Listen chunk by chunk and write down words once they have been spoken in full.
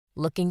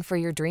Looking for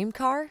your dream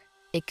car?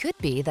 It could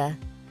be the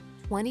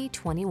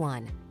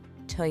 2021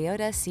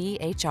 Toyota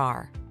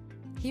CHR.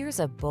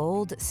 Here's a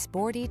bold,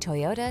 sporty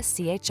Toyota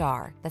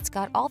CHR that's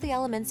got all the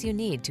elements you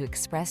need to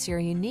express your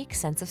unique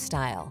sense of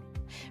style.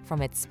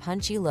 From its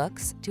punchy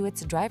looks to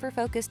its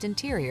driver-focused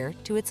interior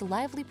to its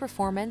lively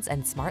performance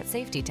and smart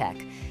safety tech,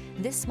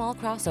 this small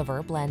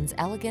crossover blends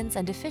elegance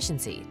and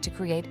efficiency to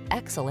create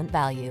excellent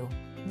value.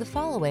 The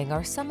following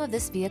are some of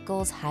this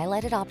vehicle's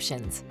highlighted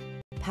options: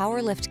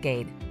 power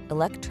liftgate,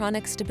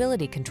 electronic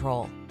stability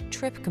control,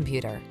 trip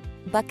computer,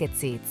 bucket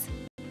seats,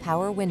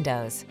 power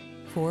windows,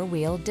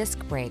 four-wheel disc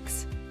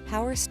brakes,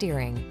 power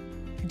steering.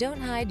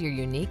 Don't hide your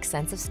unique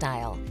sense of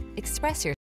style. Express your